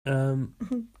Um,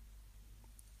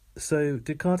 so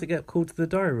did Carter get called to the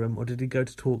diary room, or did he go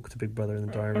to talk to Big Brother in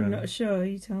the diary room? I'm not sure.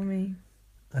 You tell me.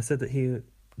 I said that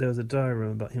there was a diary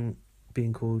room about him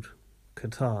being called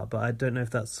Qatar, but I don't know if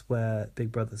that's where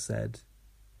Big Brother said.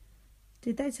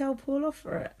 Did they tell Paul off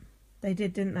for it? They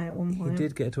did, didn't they, at one point? He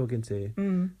did get a talking to.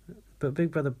 Mm. But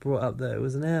Big Brother brought up that it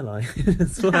was an airline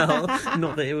as well.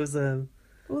 Not that it was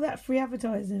all that free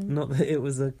advertising. Not that it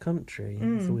was a country.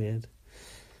 It's weird.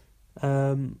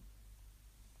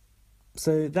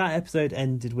 So that episode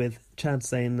ended with Chad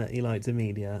saying that he liked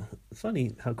Amelia. It's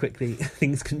funny how quickly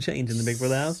things can change in the Big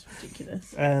Brother house. It's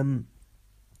ridiculous. And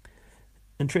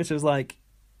Trisha was like,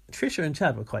 Trisha and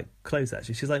Chad were quite close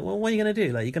actually. She's like, well, what are you going to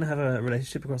do? Like, you're going to have a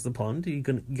relationship across the pond? You're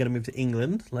going to move to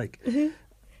England? Like,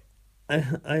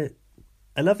 I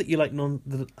love that you like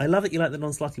I love that you like the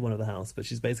non-slutty one of the house, but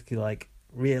she's basically like,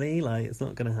 really? Like, it's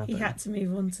not going to happen. He had to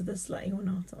move on to the slutty one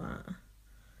after that.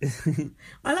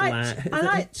 I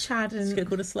like Chad and... Did you get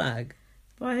called a slag?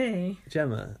 By who?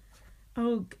 Gemma.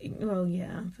 Oh, well,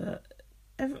 yeah, but...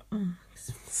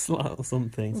 Slut or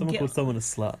something. Someone called someone a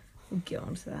slut. We'll get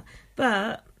on to that.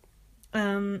 But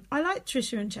I like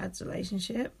Trisha and Chad's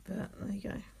relationship, but there you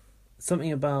go.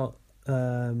 Something about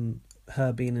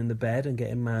her being in the bed and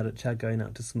getting mad at Chad going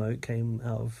out to smoke came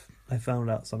out of... I found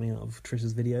out something out of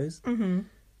Trisha's videos.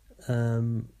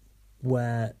 Mm-hmm.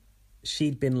 Where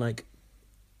she'd been like...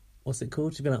 What's it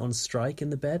called? She'd been like on strike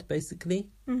in the bed, basically.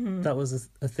 Mm-hmm. That was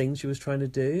a thing she was trying to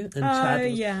do.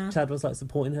 And Chad was like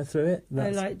supporting her through it.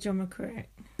 I like John McCrick.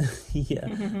 Yeah.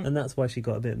 And that's why she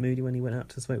got a bit moody when he went out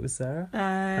to smoke with Sarah,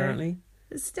 apparently.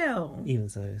 Still. Even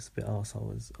so, it's a bit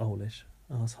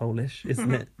arsehole-ish,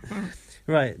 isn't it?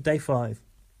 Right, day 5.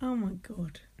 Oh my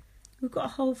God. We've got a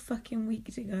whole fucking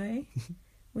week to go.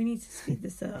 We need to speed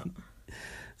this up.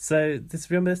 So,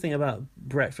 remember this thing about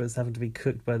breakfast having to be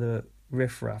cooked by the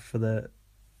riffraff for the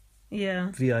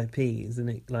VIPs, and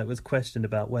it like was questioned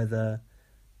about whether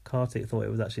Kartik thought it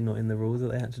was actually not in the rules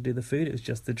that they had to do the food, it was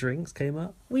just the drinks came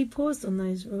up. We paused on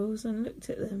those rules and looked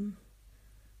at them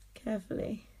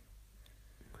carefully.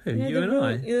 Who, you and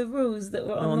I? The rules that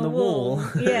were on the wall.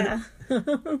 Yeah.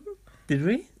 Did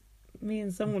we? Me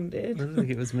and someone did. I don't think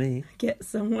it was me. Get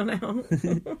someone out.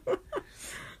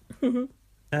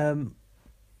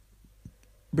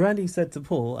 Brandy said to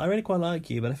Paul, I really quite like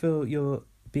you, but I feel you're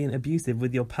being abusive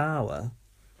with your power.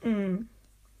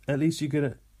 At least you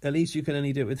can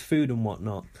only do it with food and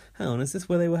whatnot. Hang on, is this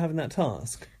where they were having that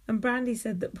task? And Brandy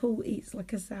said that Paul eats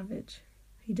like a savage.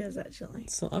 He does, actually.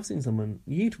 So I've seen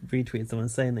you retweeted someone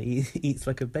saying that he eats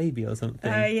like a baby or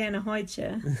something. Yeah, in a high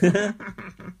chair.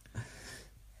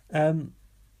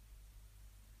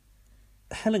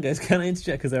 Helen goes, can I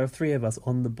interject? Because there are 3 of us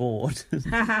on the board.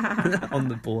 On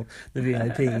the board, the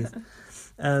VIPs.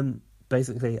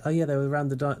 Basically, they were around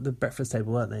the breakfast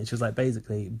table, weren't they? She was like,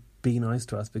 basically, be nice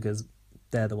to us because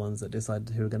they're the ones that decide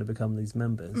who are going to become these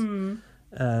members.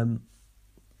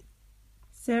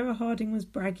 Sarah Harding was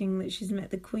bragging that she's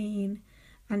met the Queen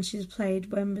and she's played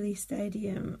Wembley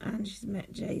Stadium and she's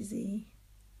met Jay-Z.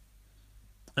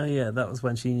 Oh, yeah, that was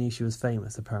when she knew she was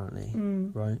famous, apparently.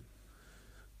 Right.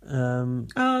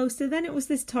 So then it was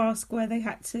this task where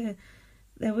there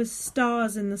was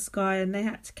stars in the sky and they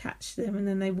had to catch them, and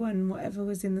then they won whatever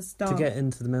was in the star. To get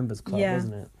into the members club,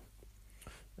 wasn't it?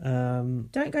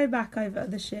 Don't go back over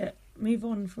the shit. Move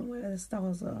on from where the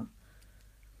stars are.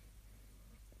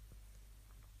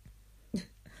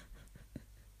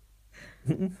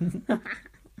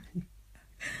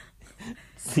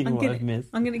 See what I've missed.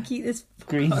 I'm going to keep this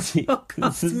green tea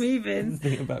podcast moving.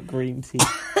 Thing about green tea.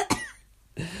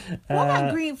 What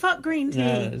about green? Fuck green tea.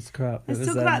 No, it's crap. Let's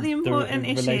talk about the important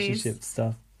issues. Relationship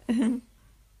stuff.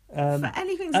 For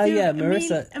anything to do with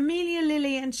Marissa... Amelia,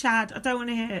 Lily and Chad, I don't want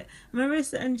to hear it.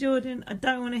 Marissa and Jordan, I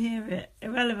don't want to hear it.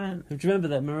 Irrelevant. Do you remember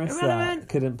that Marissa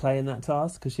couldn't play in that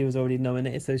task because she was already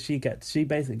nominated? So she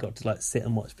basically got to like sit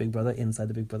and watch Big Brother inside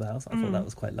the Big Brother house. I thought that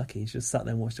was quite lucky. She just sat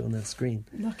there and watched it on their screen.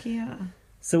 Lucky her.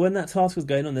 So when that task was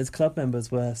going on, those club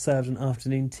members were served an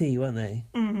afternoon tea, weren't they?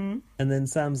 Mm-hmm. And then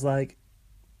Sam's like,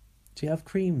 do you have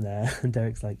cream there? And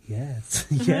Derek's like, yes,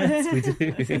 we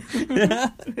do.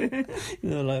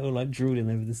 All like drooling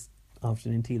over this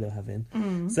afternoon tea they're having.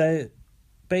 So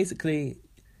basically,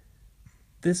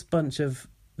 this bunch of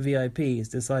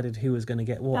VIPs decided who was going to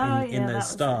get what in those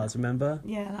stars, remember?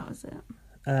 Yeah, that was it.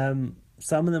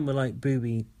 Some of them were like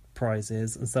booby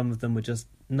prizes and some of them were just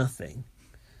nothing.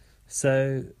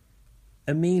 So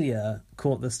Amelia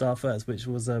caught the star first, which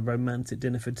was a romantic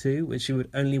dinner for 2, which she would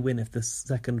only win if the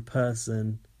second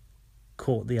person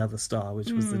caught the other star,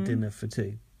 which was the dinner for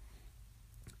 2.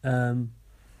 Do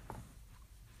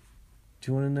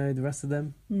you want to know the rest of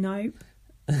them? Nope.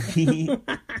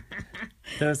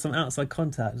 There was some outside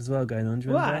contact as well going on. Do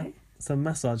you remember? Why? Some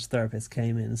massage therapist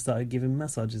came in and started giving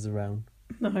massages around.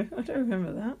 No, I don't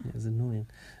remember that. It was annoying.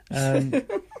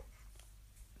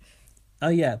 Oh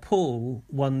yeah,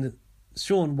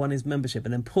 Sean won his membership,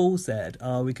 and then Paul said,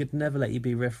 "Oh, we could never let you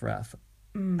be riffraff,"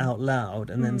 out loud,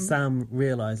 and then Sam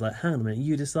realised, like, hang on a minute,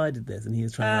 you decided this, and he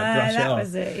was trying to like, brush it off. That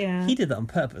was it, yeah. He did that on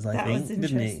purpose, I think,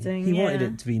 didn't he? He wanted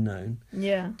it to be known.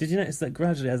 Yeah. Did you notice that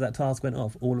gradually, as that task went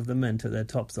off, all of the men took their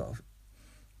tops off?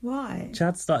 Why?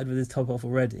 Chad started with his top off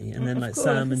already, and then like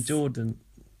Sam and Jordan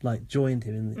like joined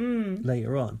him in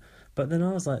later on. But then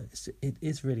I was like, it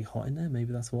is really hot in there.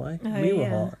 Maybe that's why. We were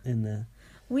hot in there.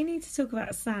 We need to talk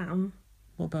about Sam.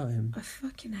 What about him? I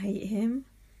fucking hate him.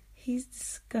 He's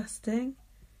disgusting.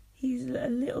 He's a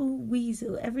little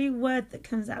weasel. Every word that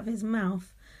comes out of his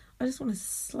mouth, I just want to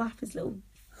slap his little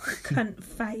cunt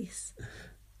face.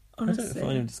 Honestly. I don't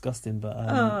find him disgusting, but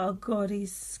oh god,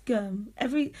 he's scum.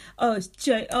 It's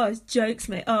jokes,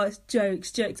 mate. Oh, it's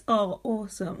jokes. Oh,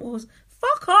 awesome.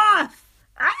 Fuck off!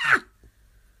 Ah!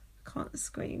 I can't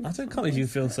scream. I can't believe you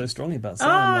feel so strongly about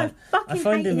Sam. I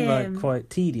find him like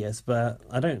quite tedious, but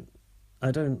I don't know. I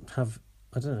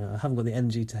haven't got the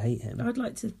energy to hate him. I'd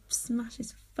like to smash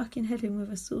his fucking head in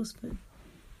with a saucepan.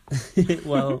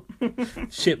 Well,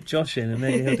 ship Josh in and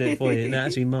maybe he'll do it for you. No,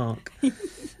 actually, Mark.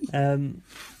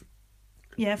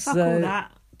 Yeah, fuck all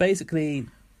that. Basically,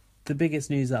 the biggest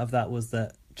news out of that was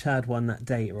that Chad won that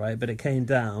date, right? But it came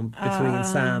down between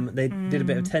Sam. They did a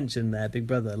bit of tension there. Big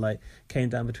Brother came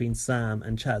down between Sam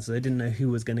and Chad, so they didn't know who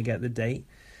was going to get the date.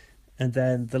 And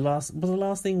then the last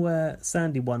thing where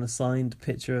Sandy won a signed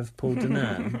picture of Paul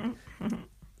Danan.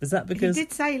 Is that because he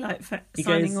did say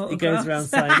signing autographs? He goes around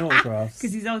signing autographs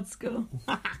because he's old school.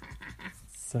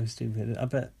 So stupid. I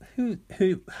bet when do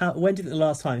you think the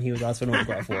last time he was asked for an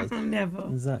autograph was? Never.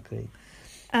 Exactly.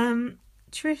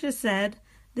 Trisha said,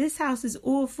 "This house is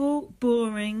awful,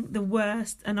 boring, the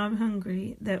worst, and I'm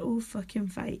hungry. They're all fucking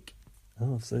fake."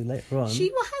 Oh, so later on...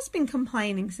 She has been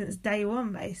complaining since day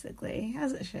one, basically,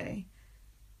 hasn't she?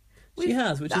 She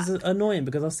has, which is annoying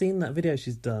because I've seen that video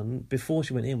she's done before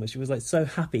she went in where she was like so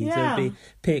happy to be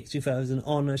picked. She felt it was an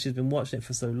honour. She's been watching it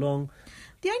for so long.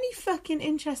 The only fucking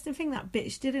interesting thing that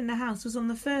bitch did in the house was on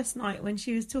the first night when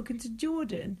she was talking to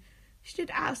Jordan. She did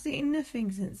absolutely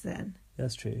nothing since then.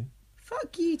 That's true.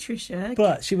 Fuck you, Trisha.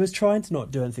 But she was trying to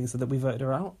not do anything so that we voted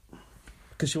her out.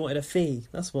 Because she wanted a fee.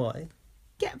 That's why.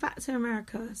 Get back to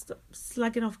America. Stop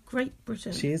slagging off Great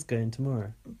Britain. She is going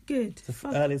tomorrow. Good. It's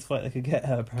the earliest flight they could get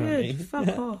her, apparently. Good.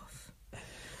 Fuck off.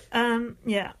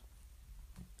 Yeah.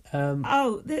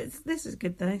 This is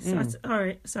good though.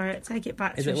 Sorry, take it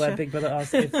back. Is Trisha. it where Big Brother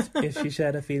asked if she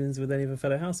shared her feelings with any of her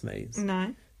fellow housemates?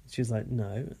 No. She was like,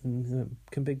 no. And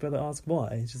can Big Brother ask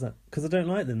why? She's like, because I don't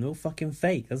like them. They're all fucking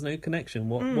fake. There's no connection.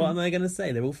 What am I going to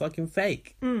say? They're all fucking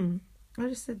fake. I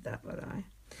just said that, by the way.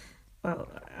 Well,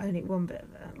 only one bit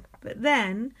of it. But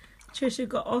then Trisha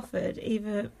got offered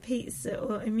either pizza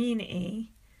or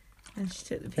immunity, and she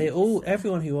took the pizza.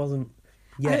 Everyone who wasn't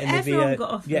yet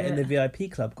in the VIP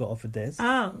club got offered this.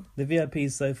 Oh. The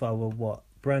VIPs so far were what?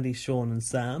 Brandy, Sean, and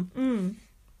Sam.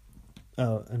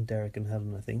 Oh, and Derek and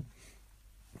Helen, I think.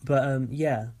 But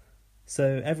yeah,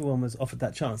 so everyone was offered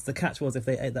that chance. The catch was if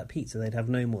they ate that pizza, they'd have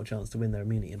no more chance to win their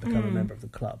immunity and become a member of the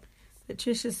club. But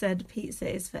Trisha said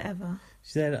pizza is forever.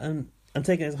 She said, I'm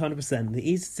taking it as 100%.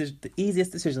 The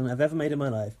easiest decision I've ever made in my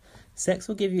life. Sex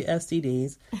will give you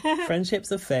STDs.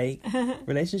 Friendships are fake.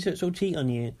 Relationships will cheat on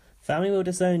you. Family will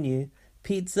disown you.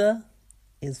 Pizza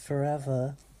is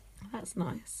forever. That's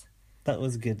nice. That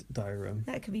was a good diary room.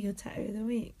 That could be your tattoo of the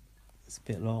week. It's a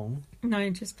bit long. No,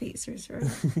 just pizza is forever.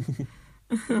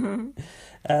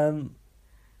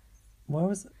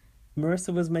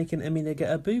 Marissa was making Amelia get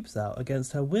her boobs out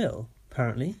against her will,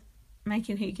 apparently.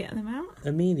 Making who get them out?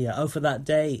 Amelia. Oh, for that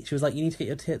date. She was like, you need to get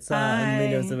your tits out. And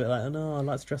Amelia was a bit like, oh no, I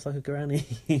like to dress like a granny.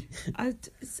 I've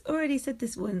already said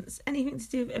this once. Anything to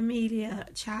do with Amelia,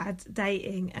 Chad,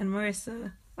 dating, and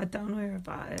Marissa, I don't know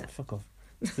about it. Fuck off.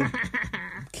 It's a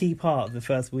key part of the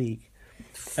first week.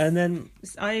 And then...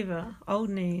 It's over. Old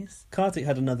news. Kartik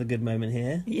had another good moment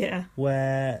here. Yeah.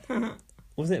 Where...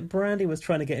 Was it Brandy was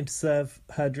trying to get him to serve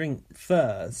her drink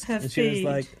first? And she was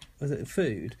like, was it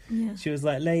food? Yeah. She was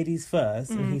like, ladies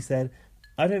first. And he said,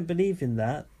 I don't believe in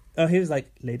that. Oh, he was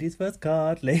like, ladies first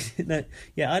card. No,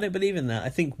 yeah, I don't believe in that. I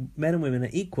think men and women are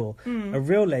equal. A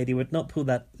real lady would not pull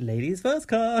that ladies first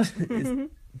card.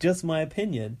 It's just my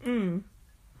opinion.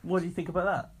 What do you think about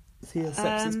that? Is he a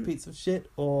sexist piece of shit?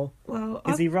 Or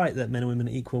is he right that men and women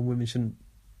are equal and women shouldn't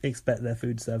expect their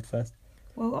food served first?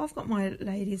 Well, I've got my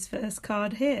ladies first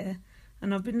card here,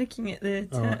 and I've been looking at the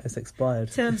it's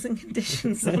expired. terms and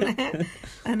conditions on it.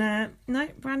 And no,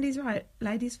 Brandy's right.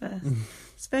 Ladies first.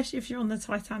 Especially if you're on the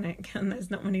Titanic and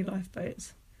there's not many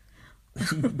lifeboats.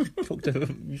 Talked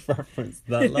to reference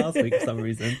that last week for some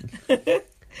reason.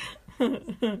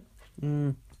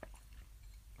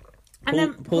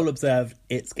 Paul observed,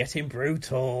 "It's getting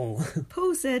brutal."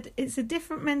 Paul said, "It's a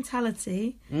different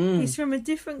mentality. He's from a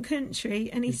different country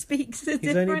and he speaks a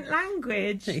different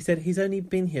language." He said he's only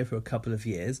been here for a couple of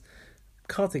years.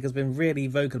 Kartik has been really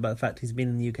vocal about the fact he's been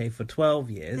in the UK for 12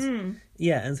 years.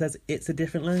 Yeah, and says it's a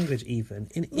different language even.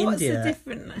 In India,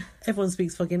 everyone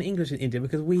speaks fucking English in India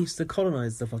because we used to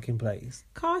colonise the fucking place.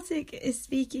 Kartik is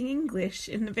speaking English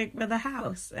in the Big Brother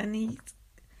house and he's...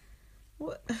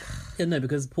 What? Yeah, no,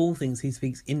 because Paul thinks he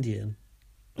speaks Indian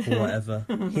or whatever,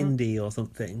 Hindi or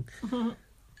something.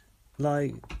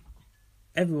 Like,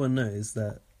 everyone knows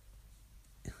that.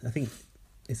 I think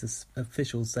it's an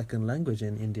official second language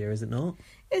in India, is it not?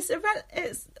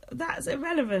 That's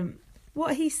irrelevant.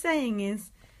 What he's saying is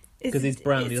because he's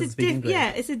brown, he doesn't speak English. Yeah,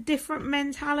 it's a different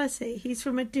mentality. He's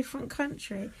from a different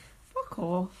country. Fuck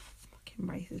off, fucking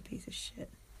racist piece of shit.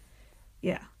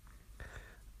 Yeah.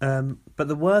 But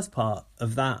the worst part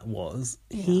of that was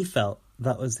he felt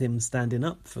that was him standing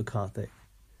up for Kartik.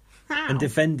 How? And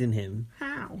defending him.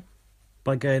 How?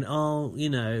 By going, oh, you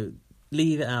know,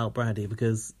 leave it out, Brady,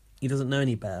 because he doesn't know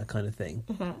any better, kind of thing.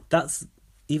 That's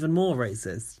even more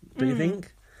racist, don't you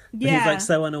think? Yeah. He's like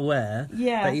so unaware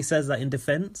that he says that in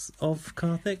defence of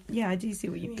Kartik. Yeah, I do see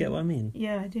what you mean. Get what I mean?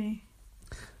 Yeah, I do.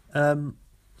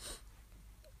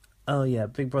 Oh yeah,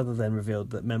 Big Brother then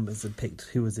revealed that members had picked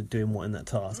who was doing what in that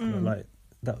task. Like,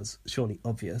 that was surely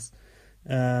obvious.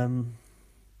 There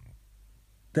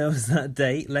was that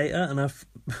date later, and at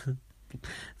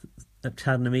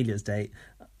Chad and Amelia's date,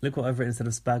 look what I've written instead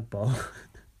of spag bowl.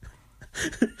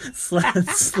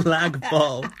 slag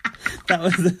bowl. I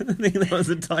think that was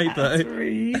a typo. That's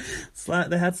rude.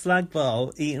 They had slag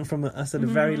bowl eaten from a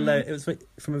very low. It was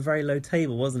from a very low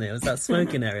table, wasn't it? It was that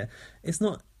smoking area. It's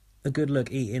not a good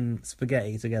look eating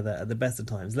spaghetti together at the best of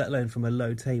times, let alone from a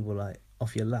low table, like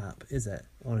off your lap, is it,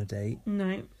 on a date?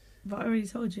 No, but I already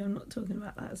told you I'm not talking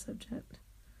about that subject.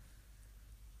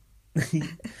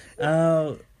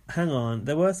 Oh, hang on.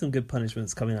 There were some good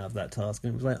punishments coming out of that task,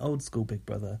 and it was like old school Big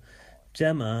Brother.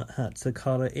 Gemma had to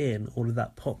colour in all of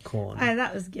that popcorn. Oh,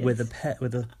 that was good. With a felt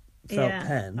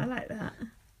pen. I like that.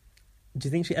 Do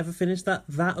you think she ever finished that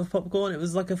vat of popcorn? It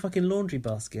was like a fucking laundry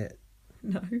basket.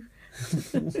 No.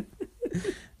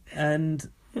 And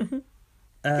who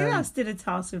else did a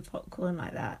task with popcorn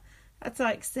like that? Had to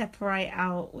like separate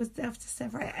out. Was they have to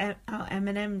separate out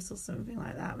M&Ms or something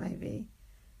like that? Maybe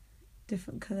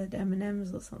different coloured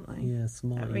M&Ms or something. Yeah,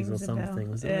 Smarties or something.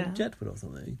 Was it like Jedward or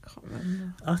something? Can't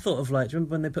remember. I thought of like, do you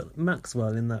remember when they put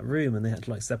Maxwell in that room and they had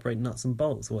to like separate nuts and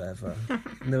bolts or whatever?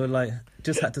 And they were like,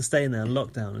 just had to stay in there and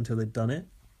lock down until they'd done it.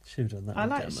 Should have done that. I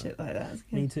like shit like that.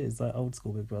 Me too. It's like old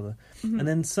school Big Brother. And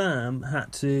then Sam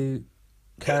had to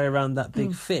carry around that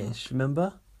big fish,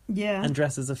 remember? Yeah. And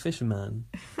dress as a fisherman.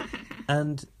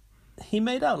 And he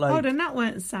made out like... Hold on, that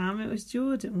weren't Sam, it was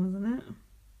Jordan, wasn't it?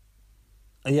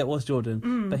 Yeah, it was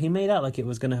Jordan. But he made out like it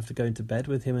was going to have to go into bed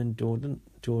with him and Jordan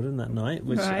that night,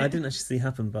 which I didn't actually see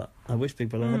happen, but I wish Big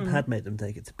Brother had made them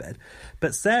take it to bed.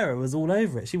 But Sarah was all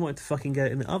over it. She wanted to fucking get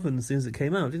it in the oven as soon as it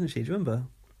came out, didn't she? Do you remember?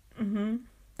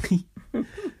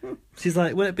 She's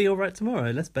like, will it be all right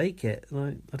tomorrow? Let's bake it.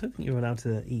 Like, I don't think you're allowed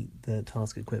to eat the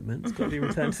task equipment. It's got to be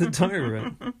returned to the diary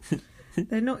room.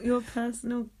 They're not your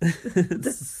personal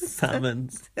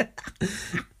salmons.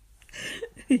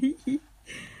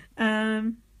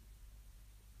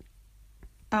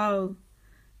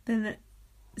 Then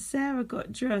Sarah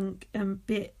got drunk and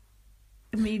bit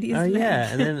Amelia's leg.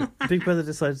 Yeah, and then Big Brother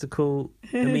decided to call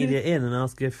Amelia in and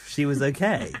ask if she was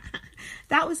okay.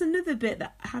 That was another bit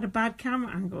that had a bad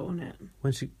camera angle on it.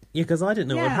 Because I didn't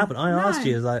know what happened. I asked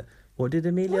you, like, what did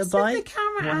Amelia bite? What's the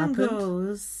camera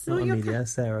angles? Not Amelia,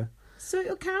 Sarah. Sort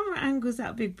your camera angles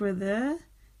out, Big Brother.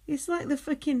 It's like the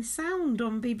fucking sound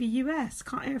on BBUS.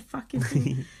 Can't hear a fucking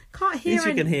thing. Can't hear. At least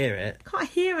you can hear it. Can't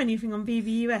hear anything on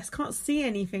BBUS. Can't see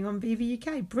anything on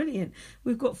BBUK. Brilliant.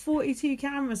 We've got 42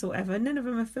 cameras or whatever. None of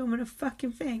them are filming a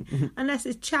fucking thing. Unless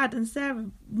it's Chad and Sarah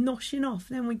noshing off.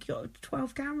 Then we got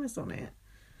 12 cameras on it.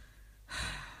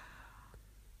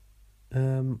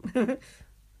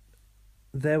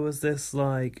 There was this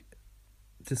like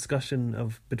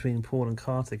discussion between Paul and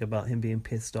Kartik about him being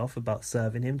pissed off about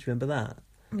serving him. Do you remember that?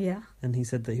 Yeah. And he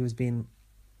said that he was being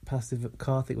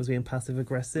Kartik was being passive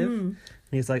aggressive. And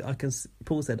he was like,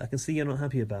 Paul said, I can see you're not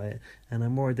happy about it, and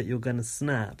I'm worried that you're going to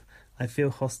snap. I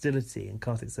feel hostility. And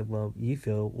Karthik said, well, you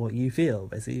feel what you feel.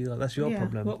 Basically, like, that's your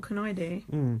problem. What can I do?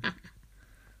 Mm.